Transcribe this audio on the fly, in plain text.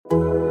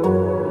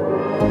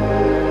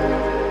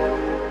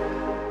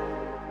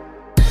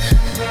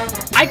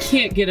I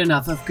can't get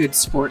enough of good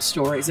sports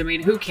stories. I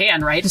mean, who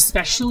can, right?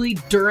 Especially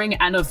during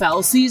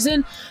NFL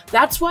season.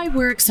 That's why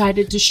we're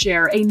excited to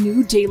share a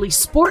new daily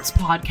sports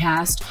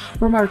podcast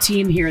from our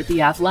team here at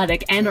The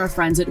Athletic and our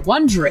friends at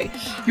Wondery.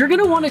 You're going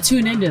to want to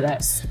tune into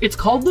this. It's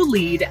called The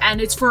Lead, and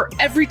it's for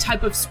every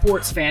type of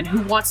sports fan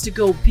who wants to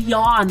go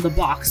beyond the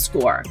box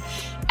score.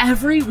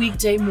 Every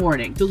weekday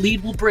morning, The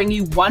Lead will bring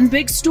you one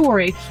big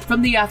story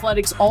from The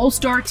Athletic's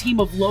all-star team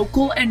of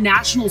local and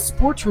national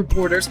sports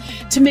reporters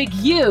to make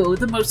you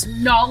the most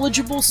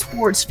knowledgeable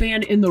sports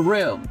fan in the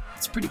room.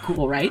 It's pretty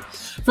cool, right?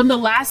 From the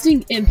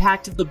lasting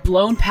impact of the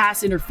blown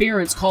pass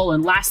interference call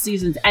in last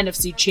season's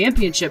NFC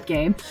Championship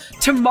game,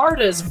 to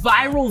Marta's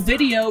viral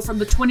video from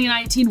the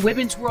 2019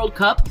 Women's World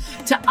Cup,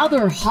 to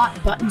other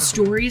hot button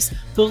stories,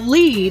 The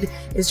Lead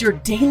is your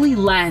daily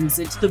lens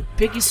into the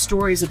biggest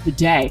stories of the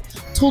day,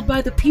 told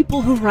by the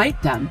people who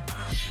write them.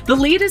 The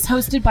Lead is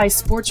hosted by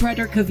sports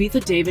writer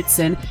Kavitha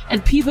Davidson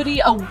and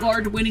Peabody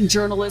Award-winning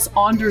journalist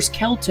Anders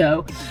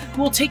Kelto,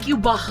 who will take you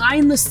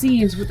behind the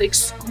scenes with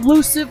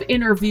exclusive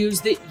interviews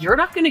that you're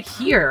not going to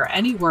hear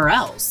anywhere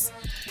else.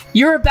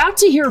 You're about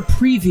to hear a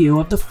preview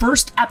of the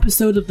first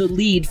episode of The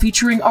Lead,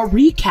 featuring a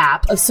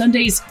recap of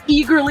Sunday's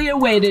eagerly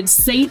awaited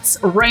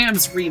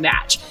Saints-Rams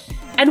rematch,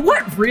 and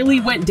what really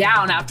went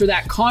down after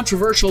that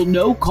controversial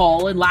no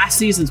call in last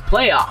season's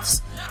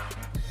playoffs.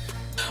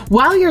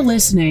 While you're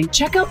listening,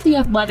 check out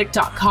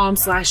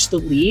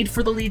theathletic.com/thelead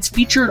for The Lead's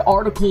featured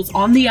articles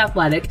on The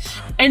Athletic.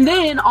 And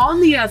then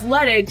on The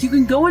Athletic, you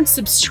can go and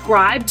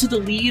subscribe to The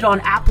Lead on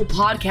Apple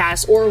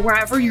Podcasts or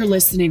wherever you're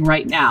listening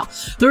right now.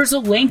 There's a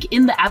link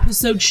in the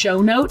episode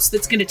show notes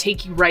that's going to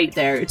take you right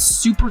there. It's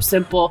super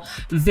simple,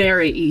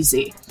 very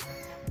easy.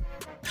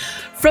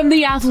 From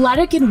The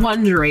Athletic and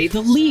Wondery,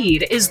 The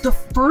Lead is the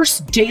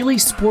first daily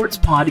sports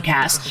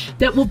podcast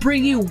that will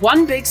bring you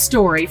one big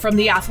story from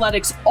The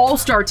Athletic's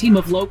all-star team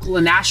of local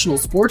and national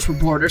sports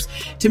reporters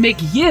to make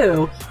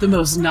you the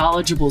most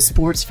knowledgeable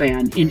sports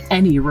fan in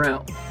any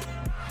room.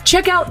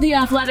 Check out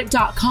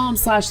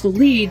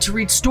theathletic.com/thelead to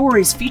read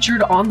stories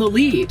featured on The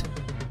Lead.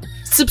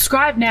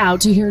 Subscribe now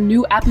to hear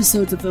new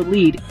episodes of The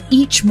Lead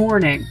each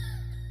morning.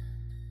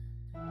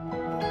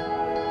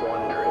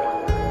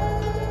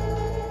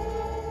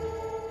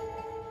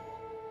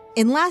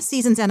 In last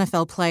season's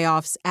NFL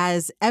playoffs,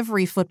 as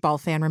every football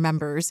fan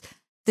remembers,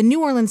 the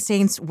New Orleans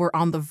Saints were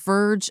on the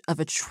verge of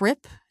a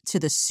trip to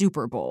the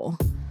Super Bowl.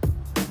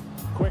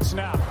 Quick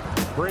snap,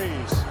 Breeze.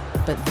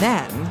 But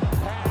then...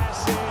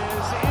 Pass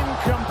is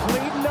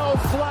incomplete, no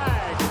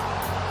flag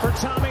for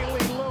Tommy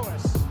Lee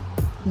Lewis.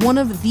 One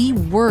of the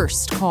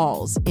worst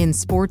calls in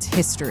sports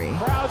history.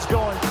 Crowd's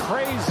going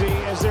crazy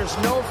as there's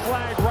no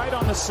flag right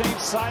on the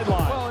Saints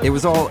sideline. It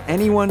was all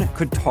anyone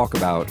could talk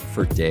about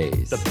for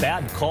days. The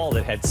bad call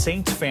that had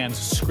Saints fans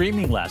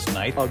screaming last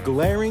night. A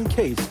glaring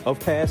case of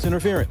pass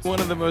interference. One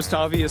of the most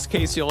obvious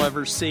cases you'll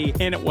ever see,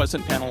 and it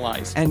wasn't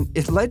penalized. And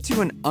it led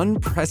to an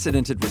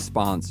unprecedented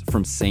response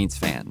from Saints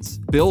fans.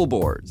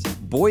 Billboards,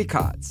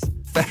 boycotts,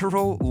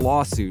 federal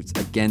lawsuits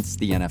against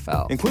the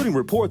NFL. Including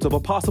reports of a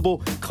possible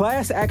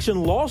class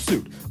action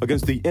lawsuit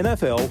against the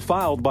NFL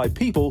filed by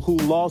people who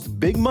lost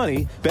big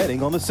money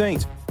betting on the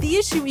Saints. The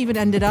issue even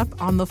ended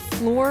up on the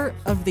floor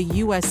of the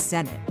U.S.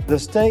 Senate. The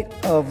state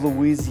of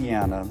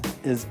Louisiana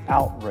is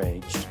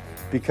outraged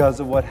because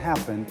of what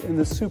happened in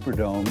the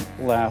Superdome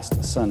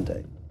last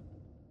Sunday.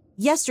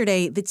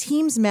 Yesterday, the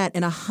teams met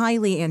in a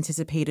highly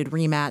anticipated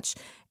rematch,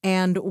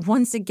 and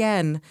once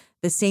again,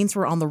 the Saints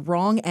were on the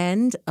wrong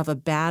end of a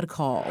bad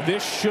call.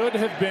 This should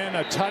have been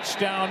a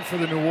touchdown for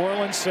the New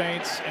Orleans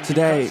Saints. And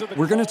today,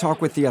 we're going to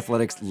talk with The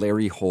Athletic's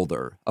Larry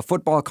Holder, a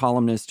football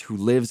columnist who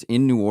lives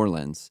in New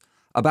Orleans,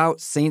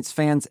 about Saints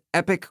fans'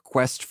 epic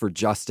quest for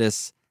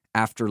justice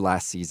after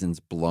last season's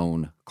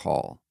blown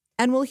call.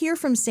 And we'll hear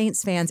from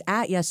Saints fans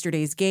at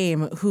yesterday's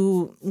game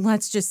who,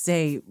 let's just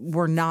say,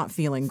 were not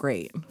feeling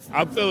great.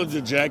 I'm feeling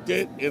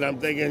dejected, and I'm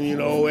thinking,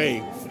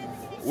 hey,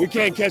 we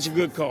can't catch a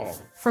good call.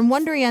 From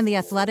Wondery and The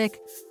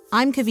Athletic,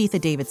 I'm Kavitha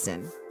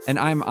Davidson. And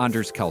I'm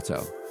Anders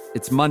Kelto.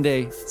 It's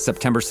Monday,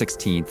 September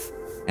 16th,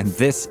 and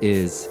this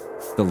is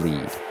The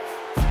Lead.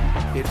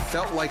 It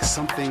felt like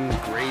something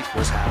great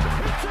was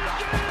happening.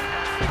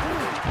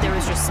 There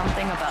was just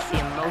something about the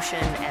emotion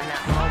and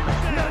that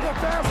moment.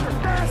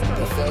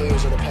 The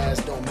failures of the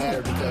past don't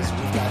matter because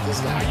we've got this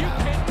guy. I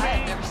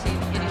have never seen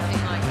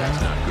anything like that.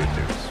 That's not good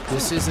news.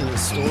 This isn't a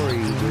story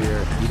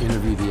where you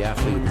interview the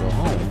athlete and go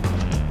home.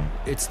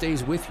 It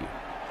stays with you.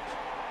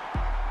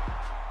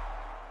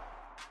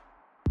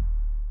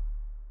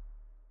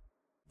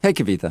 Hey,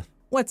 Kavitha.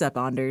 What's up,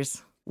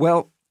 Anders?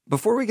 Well,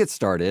 before we get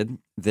started,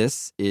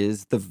 this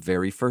is the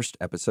very first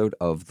episode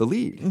of The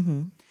Lead.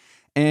 Mm-hmm.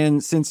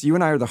 And since you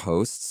and I are the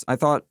hosts, I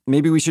thought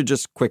maybe we should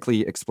just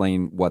quickly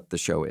explain what the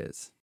show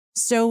is.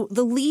 So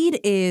The Lead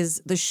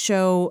is the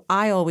show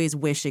I always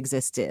wish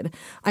existed.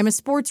 I'm a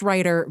sports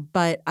writer,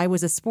 but I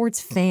was a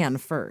sports fan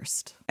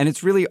first. And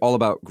it's really all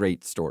about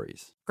great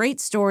stories. Great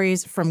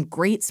stories from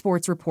great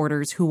sports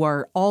reporters who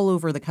are all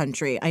over the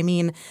country. I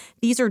mean,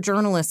 these are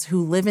journalists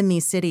who live in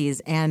these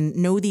cities and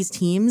know these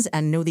teams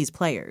and know these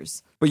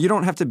players. But you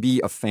don't have to be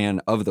a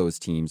fan of those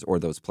teams or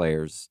those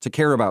players to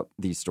care about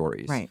these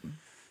stories. Right.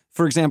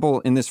 For example,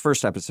 in this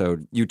first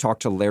episode, you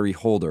talked to Larry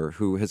Holder,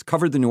 who has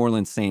covered the New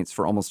Orleans Saints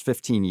for almost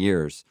 15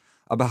 years,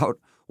 about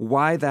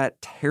why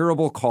that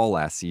terrible call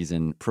last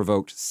season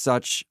provoked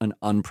such an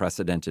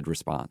unprecedented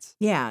response.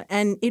 Yeah,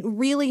 and it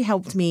really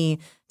helped me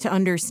to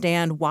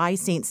understand why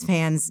Saints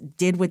fans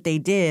did what they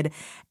did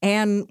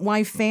and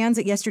why fans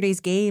at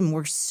yesterday's game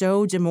were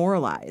so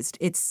demoralized.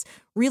 It's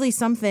really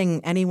something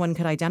anyone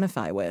could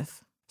identify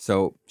with.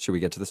 So, should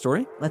we get to the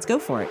story? Let's go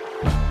for it.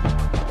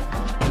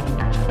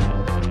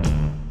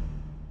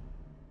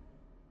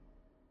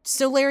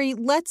 So, Larry,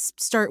 let's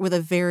start with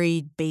a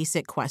very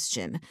basic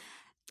question.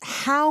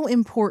 How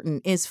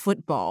important is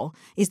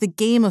the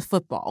game of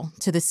football,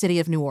 to the city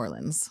of New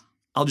Orleans?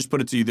 I'll just put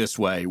it to you this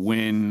way.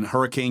 When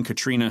Hurricane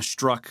Katrina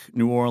struck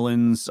New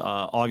Orleans,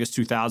 August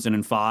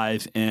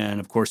 2005, and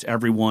of course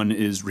everyone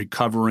is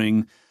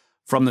recovering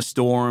from the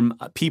storm,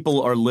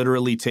 people are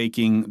literally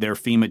taking their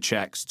FEMA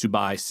checks to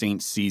buy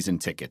Saints season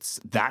tickets.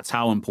 That's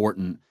how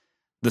important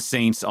the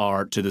Saints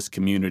are to this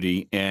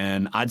community.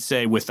 And I'd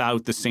say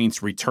without the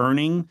Saints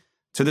returning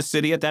to the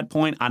city at that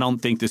point, I don't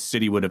think this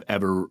city would have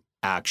ever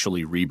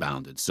actually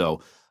rebounded.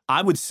 So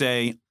I would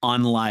say,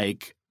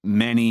 unlike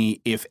many,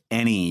 if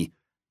any,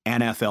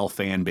 NFL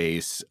fan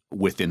base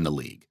within the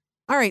league.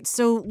 All right,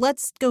 so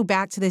let's go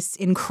back to this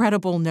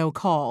incredible no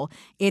call.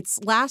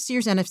 It's last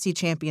year's NFC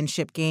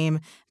Championship game.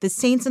 The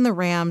Saints and the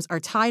Rams are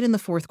tied in the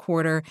fourth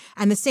quarter,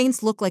 and the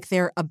Saints look like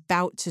they're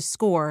about to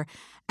score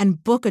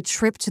and book a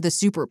trip to the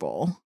Super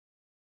Bowl.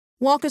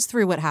 Walk us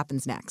through what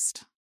happens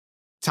next.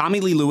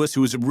 Tommy Lee Lewis,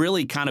 who is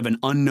really kind of an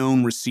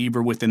unknown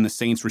receiver within the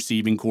Saints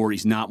receiving corps,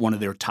 he's not one of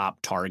their top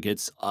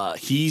targets.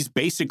 He's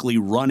basically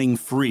running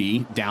free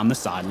down the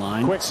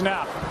sideline. Quick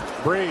snap,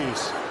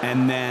 Breeze.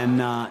 And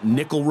then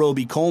Nickel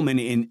Roby Coleman,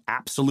 in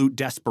absolute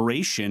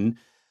desperation,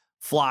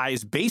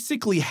 flies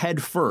basically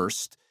head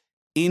first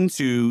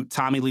into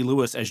Tommy Lee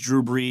Lewis as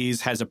Drew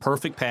Brees has a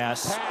perfect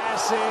pass.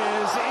 Pass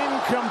is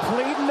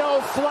incomplete,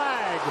 no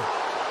flag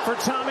for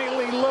Tommy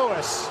Lee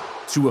Lewis.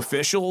 Two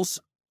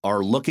officials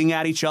are looking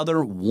at each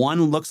other.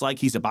 One looks like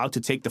he's about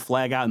to take the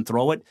flag out and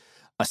throw it.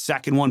 A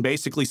second one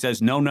basically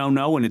says no,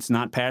 and it's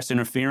not pass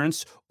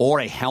interference, or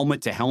a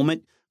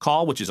helmet-to-helmet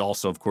call, which is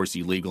also, of course,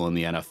 illegal in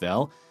the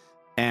NFL.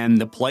 And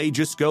the play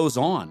just goes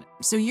on.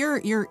 So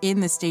you're in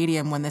the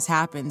stadium when this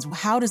happens.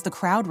 How does the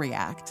crowd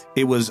react?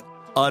 It was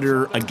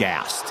utter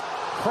aghast.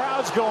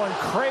 Crowd's going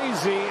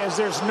crazy as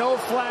there's no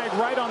flag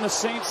right on the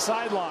Saints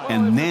sideline.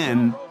 And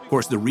then, of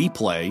course, the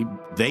replay,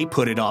 they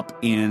put it up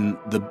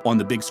on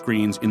the big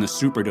screens in the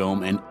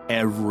Superdome, and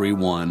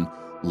everyone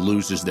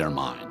loses their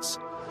minds.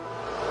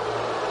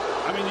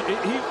 I mean,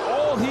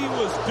 all he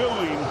was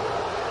doing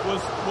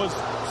was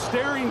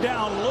staring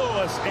down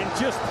Lewis and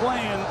just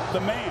playing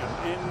the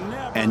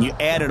man. And you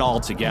add it all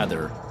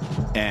together,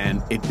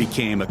 and it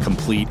became a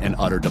complete and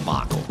utter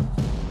debacle.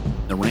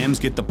 The Rams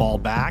get the ball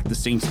back. The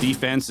Saints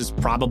defense is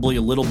probably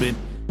a little bit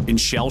in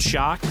shell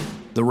shock.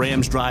 The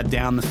Rams drive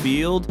down the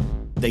field.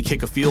 They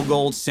kick a field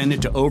goal, send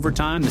it to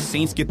overtime. The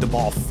Saints get the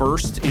ball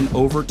first in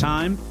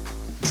overtime.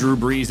 Drew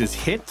Brees is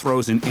hit,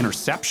 throws an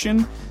interception,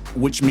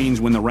 which means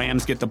when the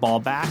Rams get the ball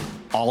back,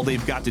 all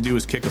they've got to do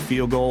is kick a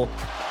field goal.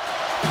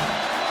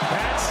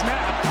 Bad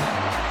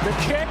snap. The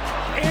kick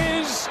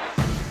is...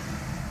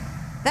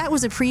 That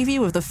was a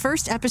preview of the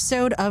first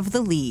episode of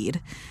The Lead.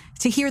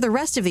 To hear the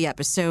rest of the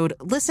episode,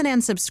 listen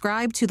and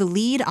subscribe to The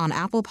Lead on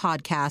Apple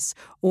Podcasts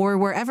or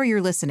wherever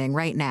you're listening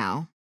right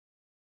now.